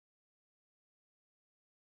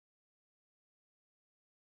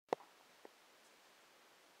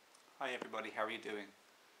Hi everybody, how are you doing?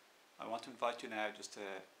 I want to invite you now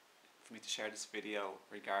for me to share this video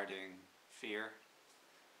regarding fear,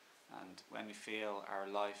 and when we feel our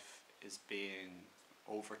life is being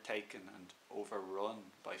overtaken and overrun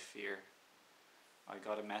by fear. I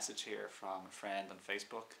got a message here from a friend on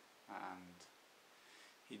Facebook, and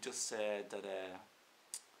he just said that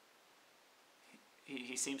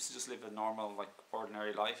he seems to just live a normal,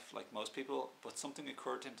 ordinary life like most people, but something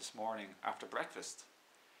occurred to him this morning after breakfast.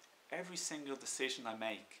 Every single decision I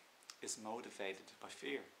make is motivated by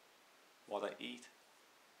fear. What I eat,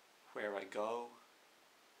 where I go,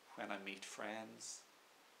 when I meet friends,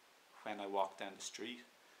 when I walk down the street,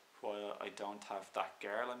 why I don't have that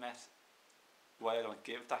girl I met, why I don't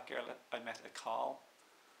give that girl I met a call,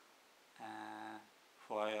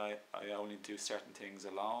 why I only do certain things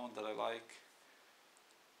alone that I like,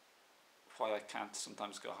 why I can't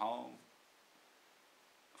sometimes go home,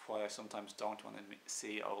 why I sometimes don't want to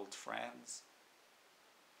see old friends.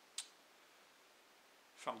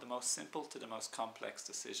 From the most simple to the most complex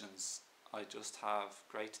decisions, I just have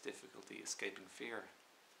great difficulty escaping fear.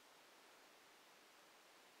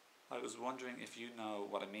 I was wondering if you know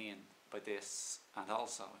what I mean by this, and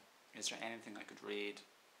also, is there anything I could read,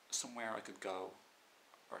 somewhere I could go,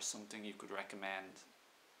 or something you could recommend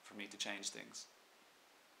for me to change things?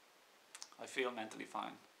 I feel mentally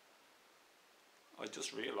fine. I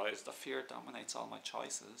just realised that fear dominates all my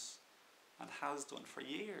choices and has done for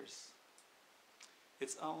years.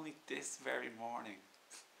 It's only this very morning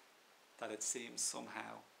that it seems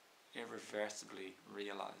somehow irreversibly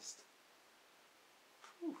realised.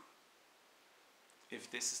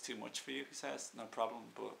 If this is too much for you, he says, no problem,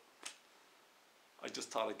 but I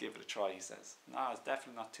just thought I'd give it a try, he says. No, it's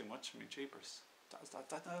definitely not too much for me, jeepers. I'm just like,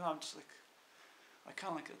 I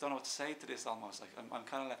don't know what to say to this almost. I'm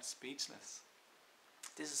kind of left speechless.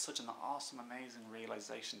 This is such an awesome, amazing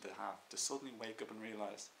realization to have, to suddenly wake up and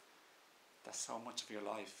realize that so much of your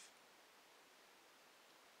life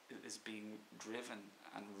is being driven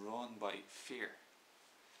and run by fear.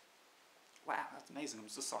 Wow, that's amazing. I'm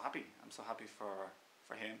just so happy. I'm so happy for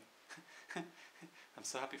him. I'm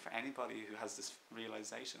so happy for anybody who has this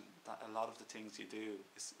realization that a lot of the things you do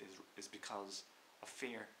is because of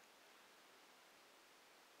fear.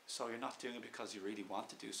 So you're not doing it because you really want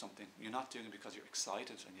to do something. You're not doing it because you're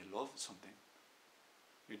excited and you love something.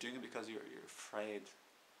 You're doing it because you're afraid.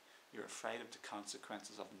 You're afraid of the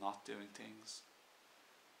consequences of not doing things.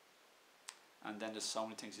 And then there's so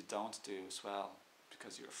many things you don't do as well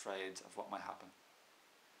because you're afraid of what might happen.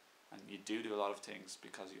 And you do a lot of things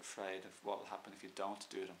because you're afraid of what will happen if you don't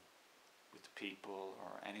do them with the people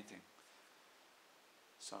or anything.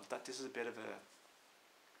 So this is a bit of a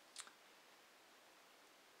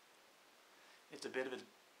it's a bit of a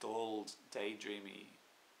dulled, daydreamy,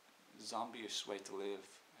 zombie-ish way to live.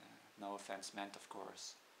 No offence meant, of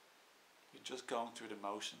course. You're just going through the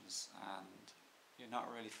motions and you're not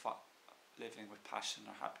really living with passion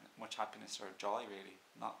or much happiness or joy, really.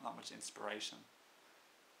 Not much inspiration.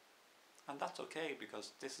 And that's okay,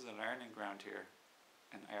 because this is a learning ground here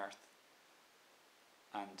in Earth,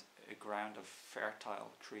 and a ground of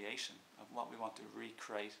fertile creation of what we want to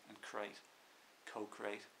recreate and create,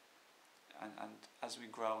 co-create. And as we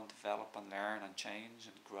grow and develop and learn and change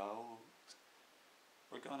and grow,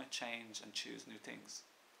 we're going to change and choose new things,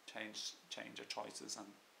 change our choices,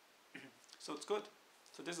 and so it's good.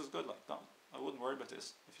 So this is good. I wouldn't worry about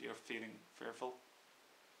this if you're feeling fearful,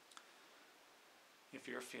 if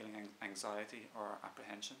you're feeling anxiety or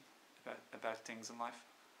apprehension about things in life.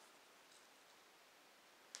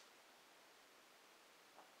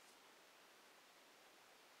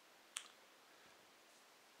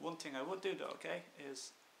 One thing I would do though, okay,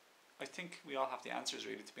 is I think we all have the answers,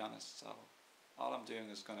 really, to be honest. So all I'm doing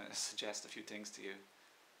is going to suggest a few things to you,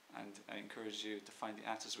 and I encourage you to find the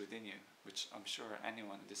answers within you, which I'm sure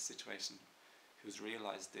anyone in this situation who's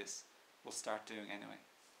realised this will start doing anyway.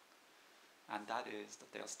 And that is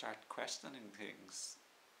that they'll start questioning things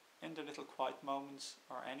in their little quiet moments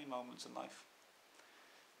or any moments in life.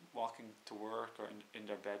 Walking to work or in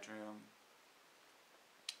their bedroom,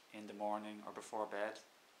 in the morning or before bed.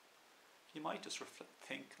 You might just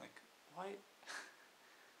think like, why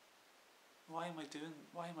am I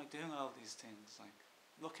doing all these things? Like,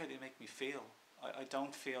 look how they make me feel. I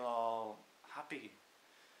don't feel all happy.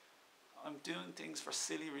 I'm doing things for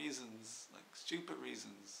silly reasons, like stupid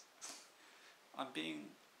reasons.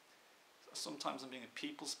 Sometimes I'm being a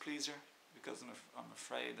people's pleaser because I'm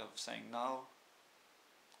afraid of saying no.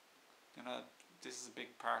 You know, this is a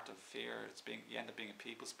big part of fear. You end up being a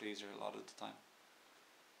people's pleaser a lot of the time.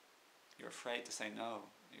 You're afraid to say no.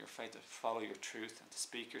 You're afraid to follow your truth and to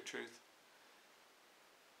speak your truth.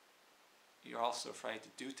 you're also afraid to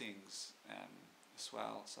do things as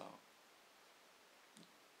well. So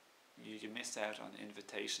you miss out on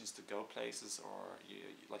invitations to go places, or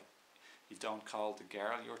you don't call the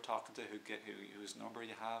girl you're talking to whose number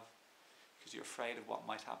you have, because you're afraid of what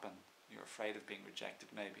might happen. You're afraid of being rejected,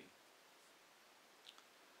 maybe.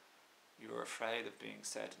 You're afraid of being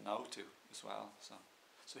said no to as well.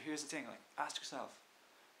 So here's the thing: like, ask yourself,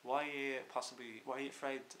 why are you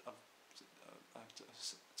afraid of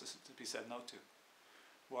to be said no to?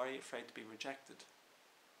 Why are you afraid to be rejected?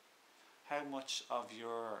 How much of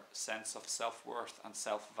your sense of self-worth and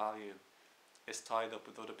self-value is tied up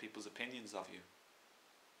with other people's opinions of you?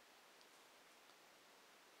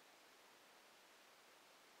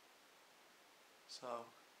 So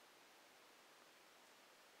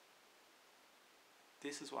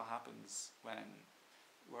this is what happens when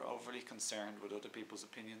we're overly concerned with other people's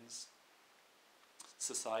opinions,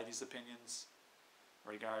 society's opinions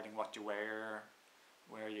regarding what you wear,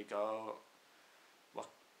 where you go,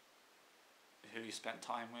 who you spend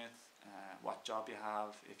time with, what job you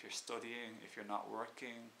have, if you're studying, if you're not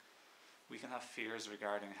working. We can have fears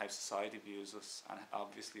regarding how society views us, and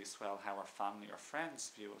obviously as well how our family or friends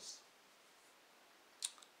view us,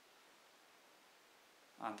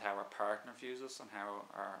 and how our partner views us, and how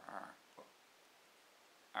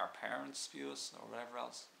our parents view us, or whatever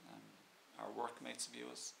else, our workmates view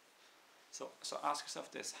us. So ask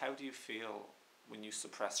yourself this: how do you feel when you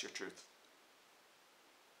suppress your truth?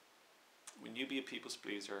 When you be a people's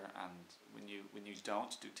pleaser, and when you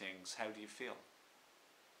don't do things, how do you feel?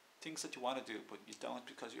 Things that you want to do, but you don't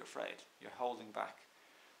because you're afraid. You're holding back.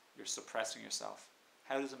 You're suppressing yourself.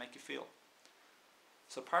 How does it make you feel?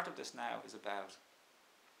 So part of this now is about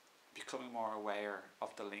becoming more aware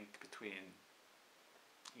of the link between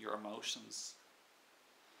your emotions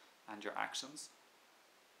and your actions.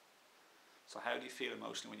 So how do you feel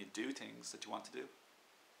emotionally when you do things that you want to do?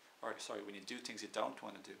 Or sorry, when you do things you don't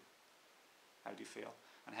want to do? How do you feel?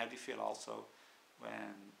 And how do you feel also when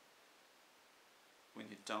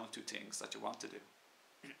you don't do things that you want to do?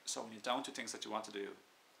 So when you don't do things that you want to do,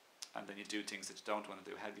 and then you do things that you don't want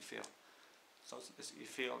to do, how do you feel? So you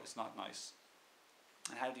feel it's not nice.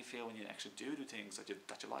 And how do you feel when you actually do things that you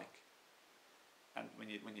like? And when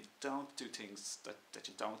you don't do things that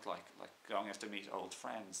you don't like going out to meet old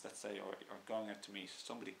friends, let's say, or going out to meet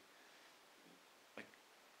somebody, like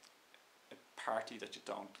a party that you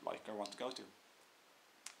don't like or want to go to,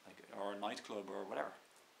 or a nightclub or whatever.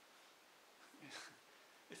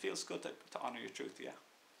 It feels good to honour your truth, yeah.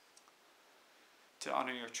 To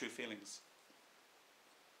honour your true feelings.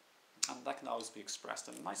 And that can always be expressed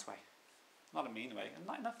in a nice way. Not a mean way,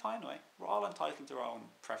 in a fine way. We're all entitled to our own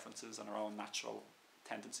preferences and our own natural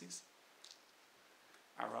tendencies.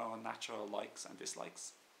 Our own natural likes and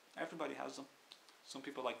dislikes. Everybody has them. Some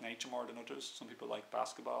people like nature more than others. Some people like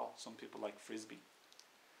basketball. Some people like frisbee.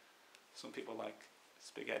 Some people like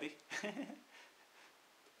spaghetti.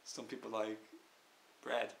 Some people like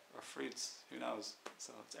bread or fruits. Who knows?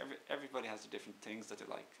 So everybody has the different things that they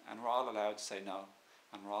like. And we're all allowed to say no.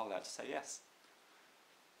 And we're all allowed to say yes.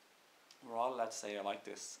 We're all allowed to say I like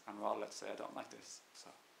this, and we're all allowed to say I don't like this. So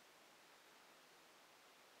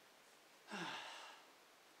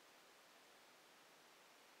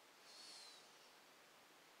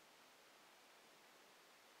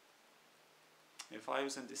if I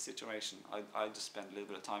was in this situation, I'd just spend a little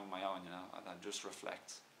bit of time on my own, and I'd just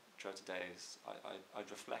reflect throughout the days.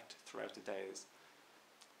 I'd reflect throughout the days.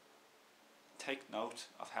 Take note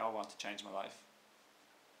of how I want to change my life.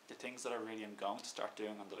 The things that I really am going to start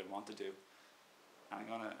doing and that I want to do. And I'm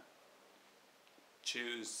going to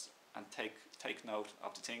choose and take note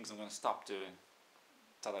of the things I'm going to stop doing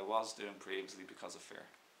that I was doing previously because of fear.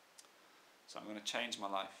 So I'm going to change my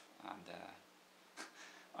life, and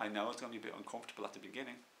I know it's going to be a bit uncomfortable at the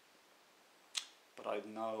beginning, but I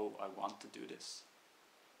know I want to do this.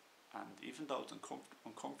 And even though it's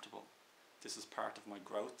uncomfortable, this is part of my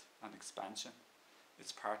growth and expansion.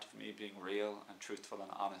 It's part of me being real and truthful and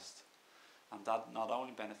honest. And that not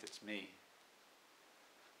only benefits me,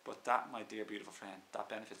 but that, my dear beautiful friend, that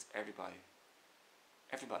benefits everybody.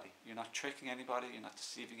 Everybody. You're not tricking anybody, you're not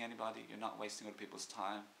deceiving anybody, you're not wasting other people's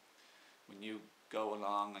time. When you go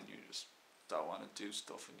along and you just don't want to do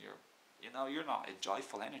stuff, and you're not a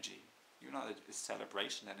joyful energy. You're not a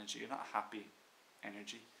celebration energy, you're not a happy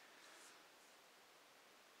energy.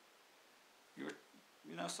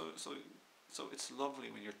 So it's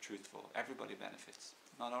lovely when you're truthful. Everybody benefits.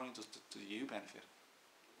 Not only do you benefit,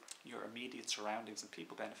 your immediate surroundings and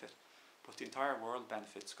people benefit, but the entire world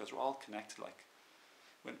benefits, because we're all connected. Like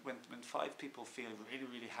when 5 people feel really,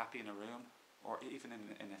 really happy in a room, or even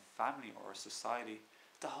in a family or a society,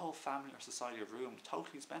 the whole family or society or room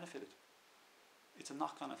totally is benefited. It's a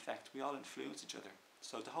knock-on effect. We all influence each other.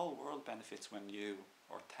 So the whole world benefits when you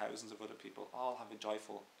or thousands of other people all have a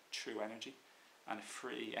joyful, true energy and a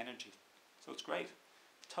free energy. So it's great.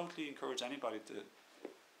 Totally encourage anybody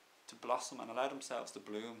to blossom and allow themselves to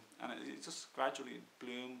bloom, and it just gradually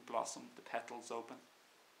bloom, blossom, the petals open.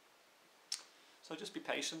 So just be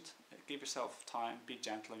patient, give yourself time, be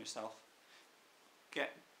gentle on yourself,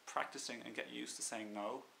 get practicing and get used to saying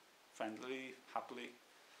no, friendly, happily,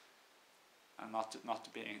 and not to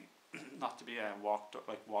be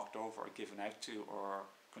walked over or given out to or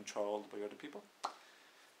controlled by other people.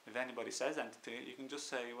 If anybody says anything to you, you can just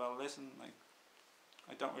say, well, listen, like,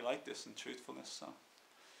 I don't really like this, in truthfulness, so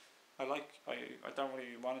I don't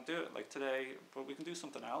really want to do it like today, but we can do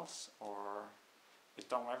something else, or I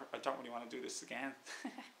don't really want to do this again.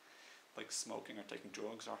 Like smoking or taking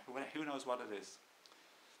drugs or who knows what it is.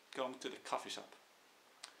 Going to the coffee shop,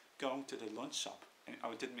 going to the lunch shop, and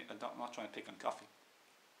I'm not trying to pick on coffee.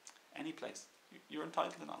 Any place. You're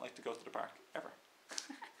entitled to not like to go to the park, ever.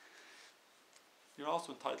 You're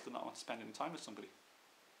also entitled to not want to spend any time with somebody.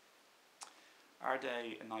 Are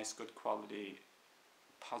they a nice, good quality,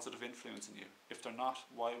 positive influence in you? If they're not,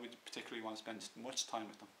 why would you particularly want to spend much time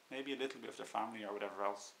with them? Maybe a little bit of their family or whatever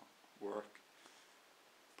else, work.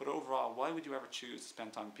 But overall, why would you ever choose to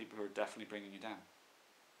spend time with people who are definitely bringing you down?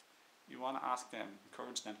 You want to ask them,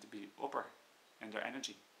 encourage them to be upper in their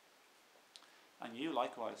energy. And you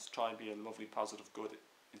likewise try to be a lovely, positive, good,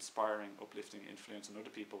 inspiring, uplifting influence on other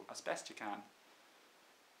people as best you can.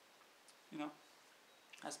 You know,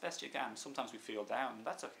 as best you can. Sometimes we feel down, and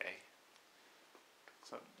that's okay.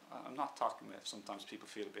 So I'm not talking if sometimes people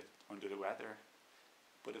feel a bit under the weather,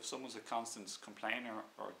 but if someone's a constant complainer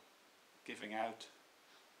or giving out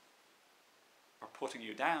or putting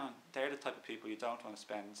you down, they're the type of people you don't want to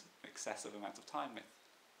spend excessive amounts of time with.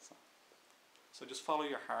 So just follow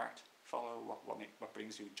your heart, follow what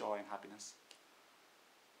brings you joy and happiness,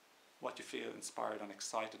 what you feel inspired and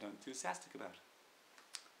excited and enthusiastic about.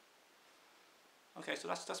 Okay, so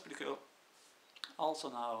that's pretty cool. Also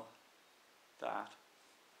know that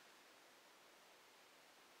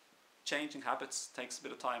changing habits takes a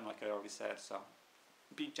bit of time, like I already said, so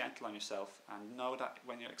be gentle on yourself and know that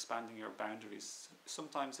when you're expanding your boundaries,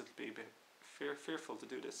 sometimes it'll be a bit fearful to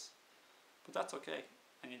do this, but that's okay,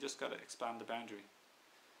 and you just got to expand the boundary.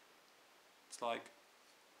 It's like,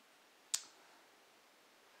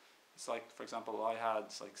 for example, I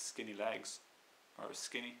had like skinny legs, or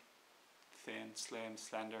skinny, thin, slim,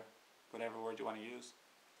 slender, whatever word you want to use.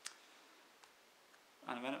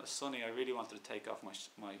 And when it was sunny, I really wanted to take off my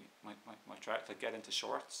trousers, like get into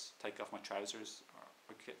shorts, take off my trousers,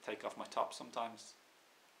 or take off my top sometimes.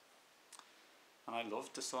 And I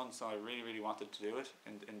loved the sun, so I really wanted to do it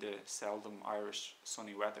in the seldom Irish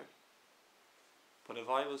sunny weather. But if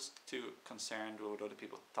I was too concerned with what other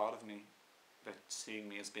people thought of me, about seeing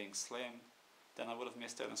me as being slim, then I would have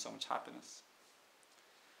missed out on so much happiness.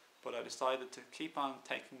 But I decided to keep on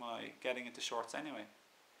getting into shorts anyway.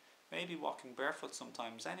 Maybe walking barefoot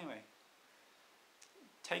sometimes anyway.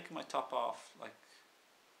 Taking my top off, like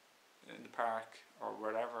in the park or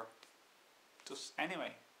wherever. Just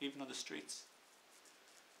anyway, even on the streets.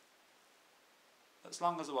 As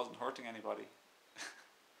long as it wasn't hurting anybody.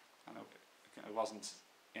 And it wasn't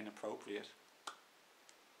inappropriate.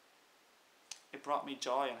 It brought me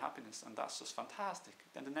joy and happiness, and that's just fantastic.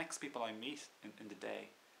 Then the next people I meet in the day,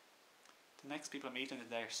 the next people I meet in the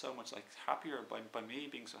day are so much like happier by me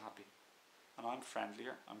being so happy. And I'm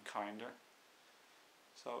friendlier, I'm kinder.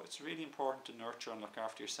 So it's really important to nurture and look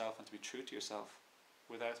after yourself and to be true to yourself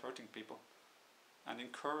without hurting people. And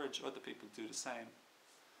encourage other people to do the same.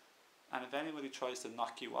 And if anybody tries to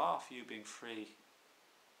knock you off you being free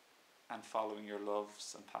and following your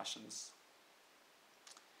loves and passions,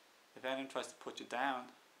 if anyone tries to put you down,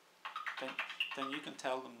 then you can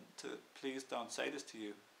tell them to please don't say this to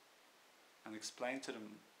you, and explain to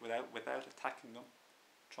them without attacking them,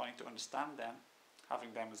 trying to understand them,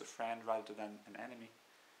 having them as a friend rather than an enemy.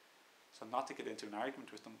 So not to get into an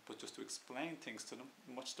argument with them, but just to explain things to them,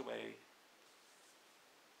 much the way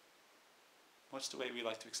we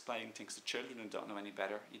like to explain things to children who don't know any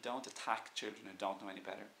better. You don't attack children who don't know any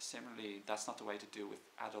better. Similarly, that's not the way to do with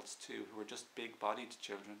adults too, who are just big-bodied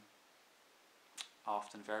children,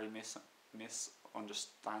 often very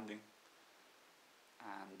misunderstanding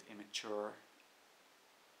and immature,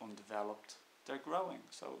 undeveloped. They're growing,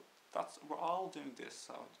 so we're all doing this.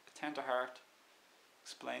 So a tender heart,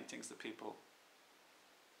 explain things to people,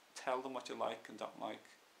 tell them what you like and don't like,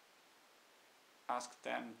 ask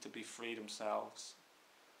them to be free themselves,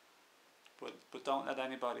 but don't let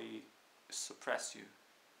anybody suppress you.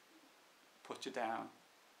 put you down.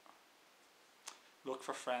 Look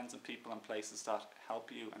for friends and people and places that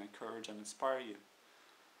help you and encourage and inspire you.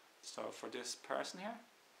 So for this person here,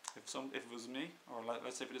 if it was me, or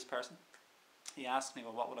let's say for this person, he asked me,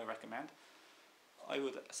 well, what would I recommend? I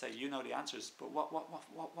would say, you know the answers, but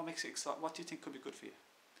what makes you excited? What do you think could be good for you?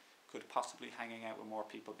 Could possibly hanging out with more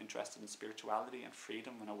people interested in spirituality and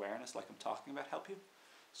freedom and awareness, like I'm talking about, help you?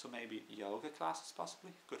 So maybe yoga classes,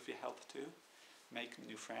 possibly, good for your health too. Making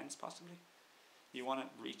new friends, possibly. You want to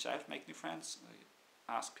reach out, make new friends.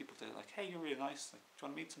 Ask people to, like, hey, you're really nice. Like, do you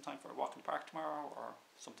want to meet sometime for a walk in the park tomorrow, or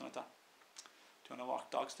something like that? Do you want to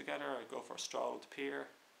walk dogs together, or go for a stroll at the pier?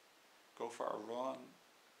 Go for a run,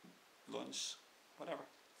 lunch, whatever.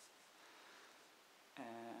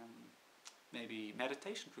 Maybe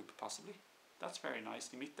meditation group, possibly. That's very nice.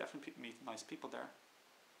 You definitely meet nice people there.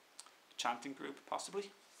 Chanting group,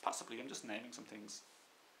 possibly. I'm just naming some things.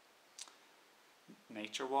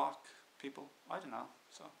 Nature walk, people. I don't know.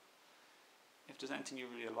 So, if there's anything you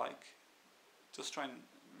really like, just try and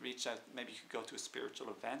reach out. Maybe you could go to a spiritual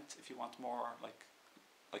event if you want more like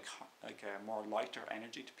a more lighter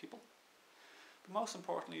energy to people. But most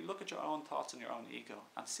importantly, look at your own thoughts and your own ego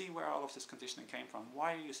and see where all of this conditioning came from.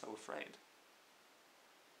 Why are you so afraid?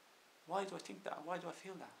 Why do I think that? Why do I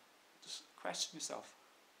feel that? Just question yourself.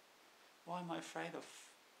 Why am I afraid of?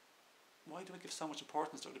 Why do I give so much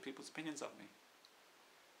importance to other people's opinions of me?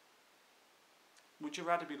 Would you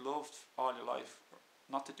rather be loved all your life?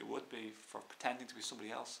 Not that you would be for pretending to be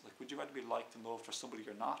somebody else. Like, would you rather be liked and loved for somebody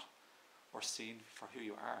you're not, or seen for who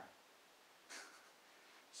you are?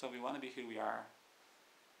 So we want to be who we are,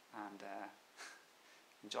 and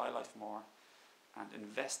enjoy life more, and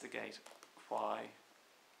investigate why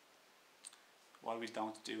we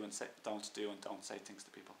don't do and don't say things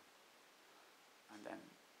to people, and then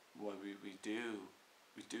why we do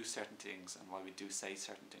certain things and why we do say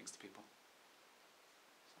certain things to people.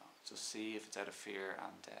 So just see if it's out of fear,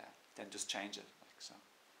 and then just change it. Like so,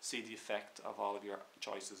 see the effect of all of your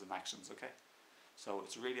choices and actions. Okay, so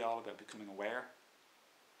it's really all about becoming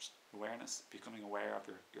awareness, becoming aware of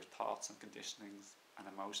your thoughts and conditionings and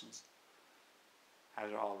emotions, how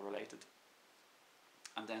they're all related,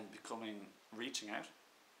 and then reaching out,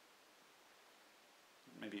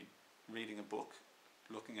 maybe reading a book,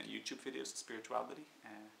 looking at YouTube videos of spirituality.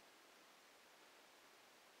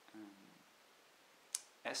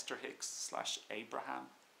 Esther Hicks /Abraham.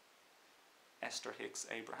 Esther Hicks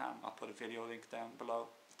Abraham. I'll put a video link down below.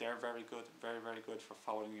 They're very good, very, very good for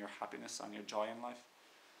following your happiness and your joy in life.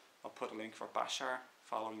 I'll put a link for Bashar,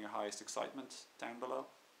 following your highest excitement, down below.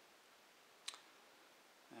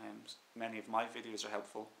 Many of my videos are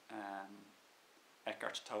helpful.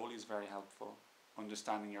 Eckhart Tolle is very helpful.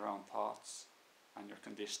 Understanding your own thoughts and your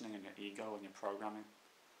conditioning and your ego and your programming.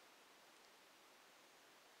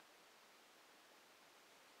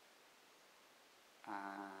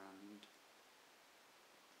 And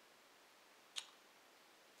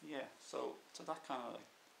yeah, so that kind of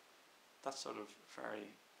that's sort of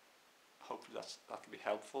very, hopefully that can be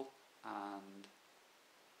helpful. And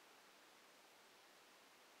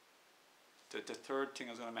the third thing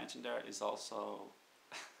I was going to mention there is also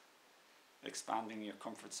expanding your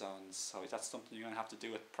comfort zones. So that's something you're going to have to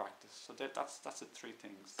do with practice. So that's the three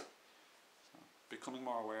things. So becoming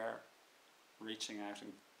more aware, reaching out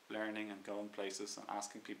and learning and going places and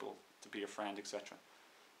asking people to be your friend, etc.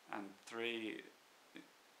 And 3,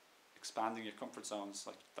 expanding your comfort zones.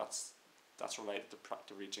 Like that's related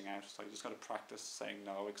to reaching out. So you just got to practice saying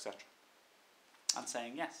no, etc. and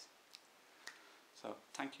saying yes. So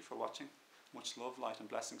thank you for watching. Much love, light and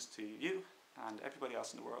blessings to you and everybody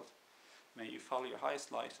else in the world. May you follow your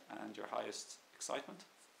highest light and your highest excitement,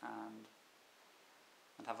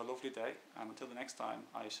 and have a lovely day. And until the next time,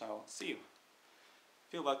 I shall see you.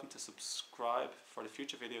 Feel welcome to subscribe for the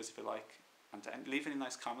future videos if you like, and to leave any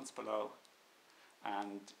nice comments below.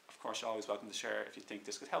 And of course, you're always welcome to share if you think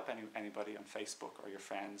this could help anybody on Facebook or your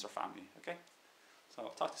friends or family. Okay? So I'll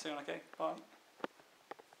talk to you soon. Okay? Bye.